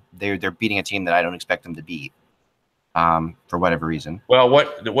them, they're beating a team that I don't expect them to beat, for whatever reason. Well,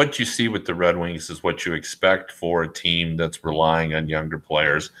 what you see with the Red Wings is what you expect for a team that's relying on younger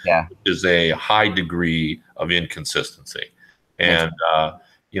players. Yeah, which is a high degree of inconsistency. And,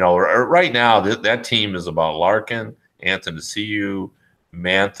 right now that team is about Larkin, Anthony Ciu,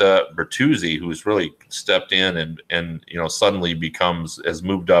 Mantha, Bertuzzi, who's really stepped in and suddenly has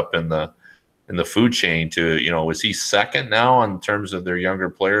moved up in the food chain to, is he second now in terms of their younger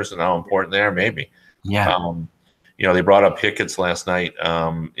players and how important they are? Maybe. Yeah. They brought up Hicketts last night.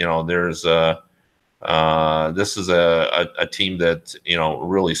 This is a team that,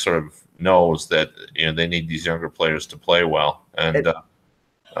 really sort of knows that they need these younger players to play well, and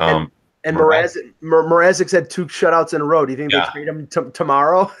Mrazek's had 2 shutouts in a row. Do you think they trade him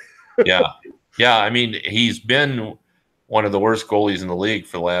tomorrow? yeah. I mean, he's been one of the worst goalies in the league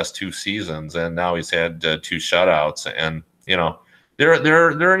for the last 2 seasons, and now he's had 2 shutouts. And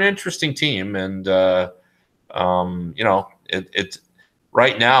they're an interesting team, and it's.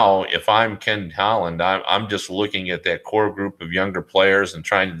 Right now, if I'm Ken Holland, I'm just looking at that core group of younger players and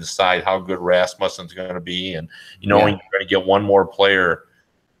trying to decide how good Rasmussen's going to be, and you're going to get one more player,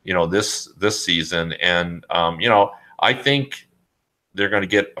 this season, and I think they're going to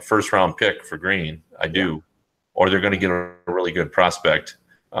get a first-round pick for Green. I do, or they're going to get a really good prospect,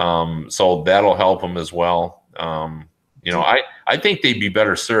 so that'll help them as well. I think they'd be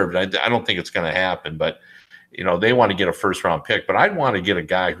better served. I don't think it's going to happen, but. They want to get a first-round pick, but I'd want to get a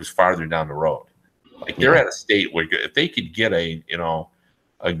guy who's farther down the road. Like they're at a state where if they could get a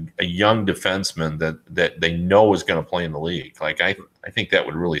young defenseman that they know is going to play in the league, like I think that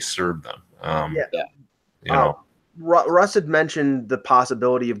would really serve them. Russ had mentioned the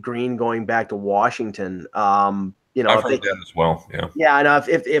possibility of Green going back to Washington. I've heard that as well. Yeah. Yeah, and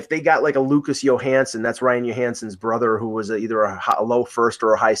if they got like a Lucas Johansson, that's Ryan Johansson's brother, who was either a low first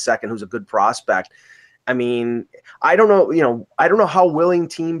or a high second, who's a good prospect. I mean, I don't know. I don't know how willing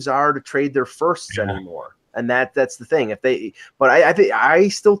teams are to trade their firsts anymore, and that's the thing. I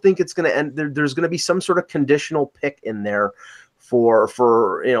still think it's going to end. There's going to be some sort of conditional pick in there for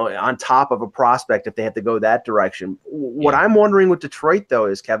on top of a prospect if they have to go that direction. What I'm wondering with Detroit though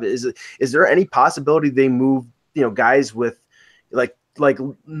is, Kevin, is there any possibility they move guys with like like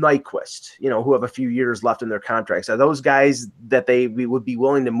Nyquist, who have a few years left in their contracts? Are those guys that we would be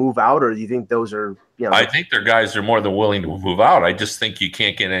willing to move out, or do you think those are, I think they're guys that are more than willing to move out. I just think you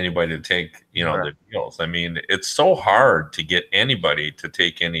can't get anybody to take, the deals. I mean, it's so hard to get anybody to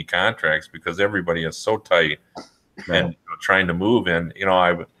take any contracts because everybody is so tight and trying to move. And,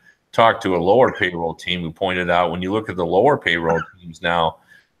 I talked to a lower payroll team who pointed out when you look at the lower payroll teams now,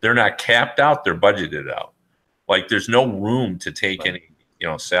 they're not capped out, they're budgeted out. Like there's no room to take any,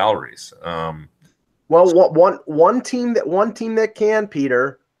 salaries. Well, one team that can,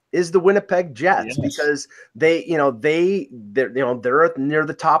 Peter, is the Winnipeg Jets, because they're near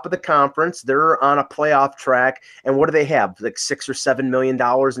the top of the conference. They're on a playoff track, and what do they have? Like $6 or $7 million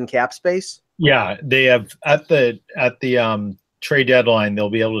in cap space. Yeah, they have at the trade deadline. They'll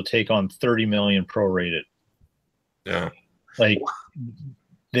be able to take on $30 million prorated. Yeah, like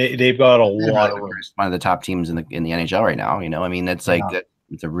they've got a lot of room. One of the top teams in the NHL right now. I mean, it's like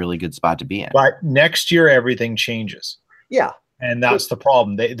it's a really good spot to be in. But next year, everything changes. Yeah. And that's the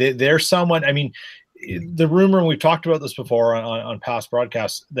problem. They're someone. I mean, the rumor, and we've talked about this before on past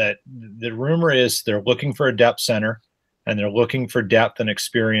broadcasts, that the rumor is they're looking for a depth center, and they're looking for depth and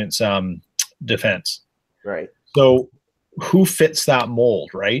experience defense. Right. So, who fits that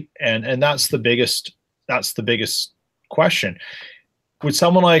mold, right? And that's the biggest question. Would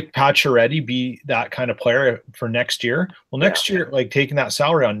someone like Pacioretty be that kind of player for next year? Well, next year, like taking that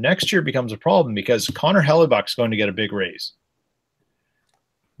salary on next year becomes a problem because Connor Hellebuck's going to get a big raise.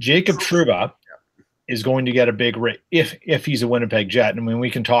 Jacob Trouba is going to get a big raise if he's a Winnipeg Jet. I mean,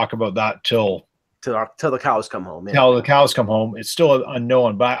 we can talk about that till the cows come home. Yeah. Till the cows come home. It's still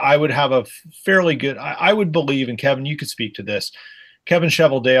unknown, but I would have a fairly good. I would believe, and Kevin, you could speak to this. Kevin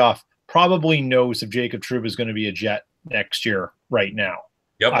Cheveldayoff probably knows if Jacob Trouba is going to be a Jet next year right now.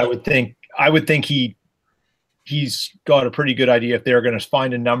 Yep. I would think he's got a pretty good idea if they're going to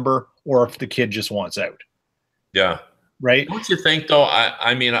find a number or if the kid just wants out. Yeah. Right. Don't you think though?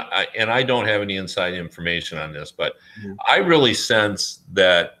 I mean, I don't have any inside information on this, but I really sense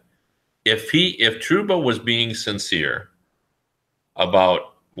that if Trouba was being sincere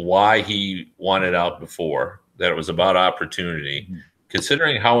about why he wanted out before, that it was about opportunity,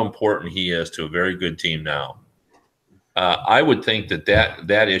 considering how important he is to a very good team now, I would think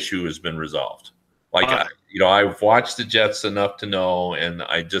that issue has been resolved. Like, I've watched the Jets enough to know, and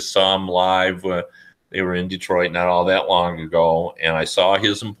I just saw him live. They were in Detroit not all that long ago, and I saw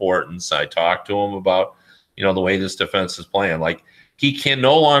his importance. I talked to him about, the way this defense is playing. Like, he can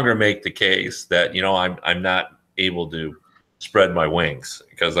no longer make the case that, I'm not able to spread my wings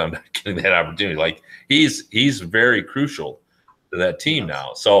because I'm not getting that opportunity. Like, he's very crucial to that team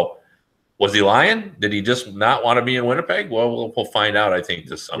now. So, was he lying? Did he just not want to be in Winnipeg? Well, we'll find out, I think,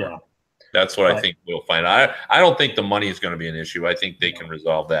 this summer. Yeah. That's what I think we'll find out. I don't think the money is going to be an issue. I think they can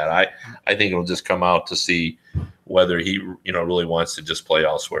resolve that. I think it'll just come out to see whether he, really wants to just play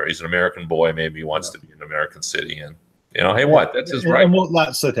elsewhere. He's an American boy. Maybe he wants to be in an American city. And, hey, what? That's his right. And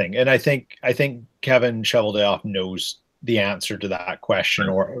that's the thing. And I think Kevin Cheveldayoff knows the answer to that question,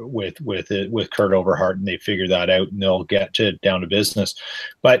 or with Kurt Overhart, and they figure that out, and they'll get down to business.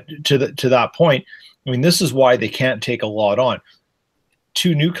 But to that point, I mean, this is why they can't take a lot on.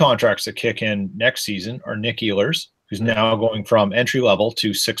 2 new contracts that kick in next season are Nick Ehlers, who's now going from entry level to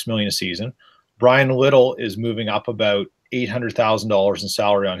 $6 million a season. Brian Little is moving up about $800,000 in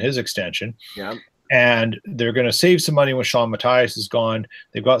salary on his extension. Yeah. And they're going to save some money when Sean Matthias is gone.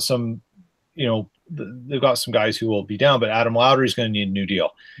 They've got some, they've got some guys who will be down, but Adam Lowry is going to need a new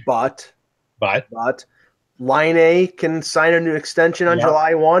deal. But Line A can sign a new extension on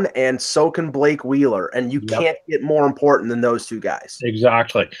July 1, and so can Blake Wheeler. And you can't get more important than those 2 guys.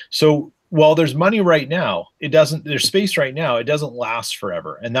 Exactly. So while there's money right now, there's space right now, it doesn't last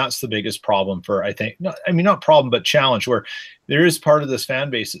forever. And that's the biggest problem for, I think, not problem, but challenge, where there is part of this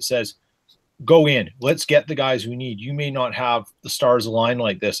fan base that says, go in, let's get the guys we need. You may not have the stars align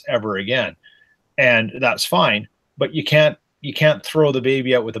like this ever again. And that's fine, but you can't throw the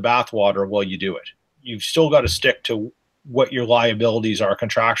baby out with the bathwater while you do it. You've still got to stick to what your liabilities are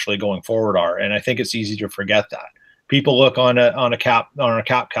contractually going forward are. And I think it's easy to forget that. People look on a cap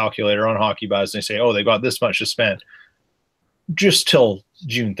calculator on HockeyBuzz, and they say, oh, they got this much to spend just till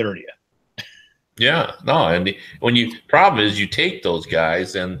June 30th. Yeah, no. And problem is you take those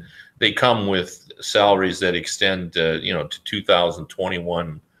guys and they come with salaries that extend to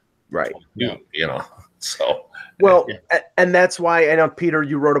 2021. Right. So. Well, and that's why I know, Peter,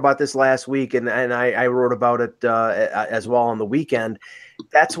 you wrote about this last week, and I wrote about it as well on the weekend.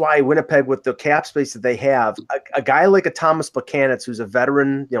 that's why Winnipeg, with the cap space that they have, a guy like a Thomas Buchanitz, who's a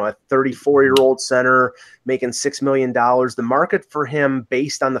veteran, a 34-year-old center making $6 million, the market for him,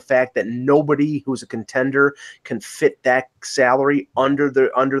 based on the fact that nobody who's a contender can fit that salary under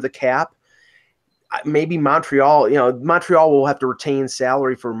the cap. Maybe Montreal will have to retain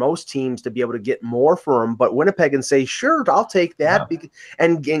salary for most teams to be able to get more for him, but Winnipeg can say, sure, I'll take that. Yeah.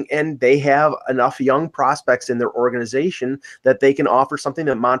 And they have enough young prospects in their organization that they can offer something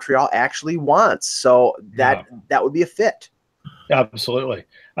that Montreal actually wants. So that would be a fit. Absolutely.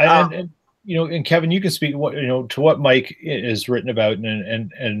 And Kevin, you can speak to what Mike has written about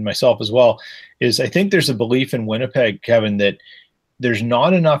and myself as well, is I think there's a belief in Winnipeg, Kevin, that there's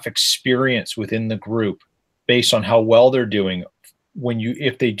not enough experience within the group based on how well they're doing.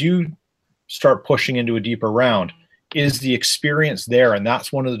 If they do start pushing into a deeper round, is the experience there? And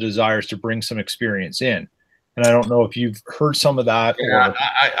that's one of the desires, to bring some experience in. And I don't know if you've heard some of that. Yeah,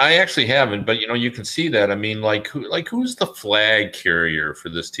 I actually haven't, but you can see that. I mean, who's the flag carrier for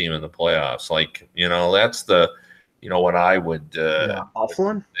this team in the playoffs? That's the, what I would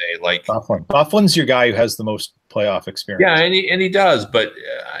Bufflin? say. Bufflin. Bufflin's your guy who has the most playoff experience. Yeah, and he does, but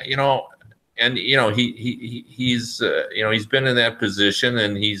he's been in that position,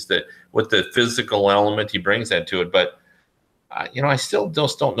 and he's with the physical element, he brings that to it. But I still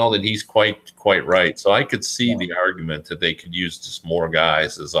just don't know that he's quite right. So I could see the argument that they could use just more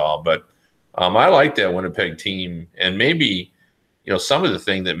guys is all. But I like that Winnipeg team, and maybe some of the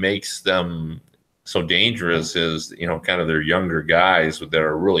thing that makes them so dangerous is kind of their younger guys that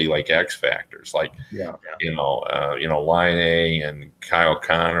are really like X factors, like Line A and Kyle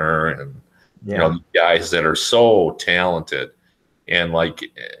Connor and guys that are so talented, and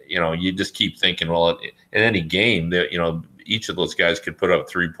you just keep thinking, well, in any game that each of those guys could put up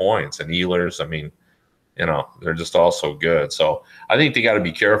 3 points, and Ehlers, I mean, they're just all so good. So I think they got to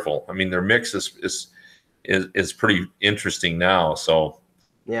be careful. I mean, their mix is pretty interesting now. So.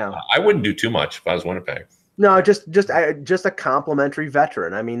 Yeah, I wouldn't do too much if I was Winnipeg. No, just a complimentary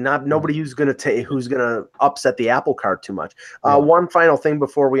veteran. I mean, nobody who's gonna upset the apple cart too much. One final thing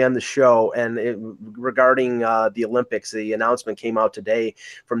before we end the show, and regarding the Olympics, the announcement came out today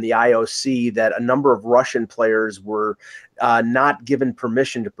from the IOC that a number of Russian players were not given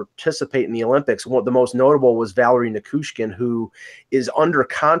permission to participate in the Olympics. The most notable was Valery Nikushkin, who is under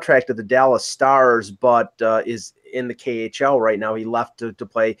contract to the Dallas Stars, but is in the KHL right now. He left to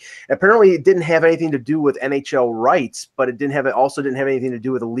play. Apparently, it didn't have anything to do with NHL rights, but it also didn't have anything to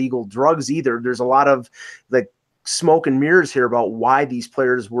do with illegal drugs either. There's a lot of smoke and mirrors here about why these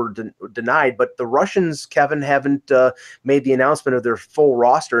players were denied, but the Russians, Kevin, haven't made the announcement of their full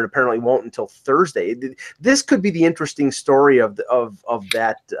roster, and apparently won't until Thursday. This could be the interesting story of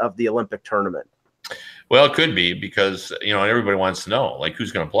the Olympic tournament. Well, it could be, because everybody wants to know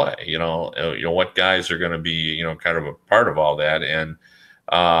who's going to play. What guys are going to be kind of a part of all that, and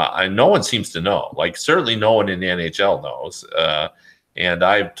no one seems to know. Certainly, no one in the NHL knows. And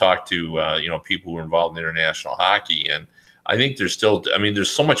I've talked to people who are involved in international hockey, and I think there's still. I mean, there's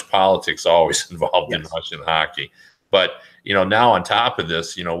so much politics always involved in Russian hockey. But now on top of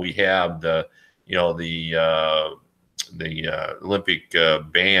this, we have the Olympic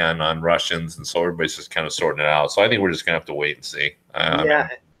ban on Russians, and so everybody's just kind of sorting it out. So I think we're just gonna have to wait and see. Does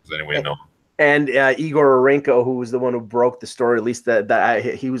anyone know? And Igor Arenko, who was the one who broke the story, at least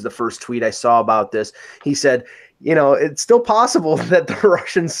he was the first tweet I saw about this. He said, it's still possible that the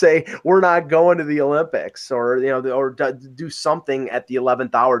Russians say we're not going to the Olympics, or do something at the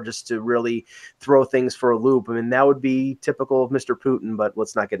 11th hour just to really throw things for a loop. I mean, that would be typical of Mr. Putin, but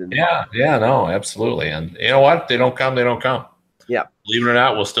let's not get into that. Yeah, no, absolutely. And you know what? They don't come, they don't come. Yeah. Believe it or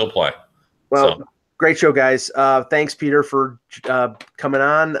not, we'll still play. Well, great show, guys. Thanks, Peter, for coming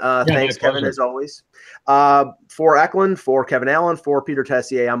on. Thanks, Kevin, as always. For Eklund, for Kevin Allen, for Peter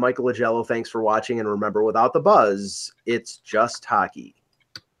Tessier, I'm Michael Agello. Thanks for watching, and remember, without the buzz, it's just hockey.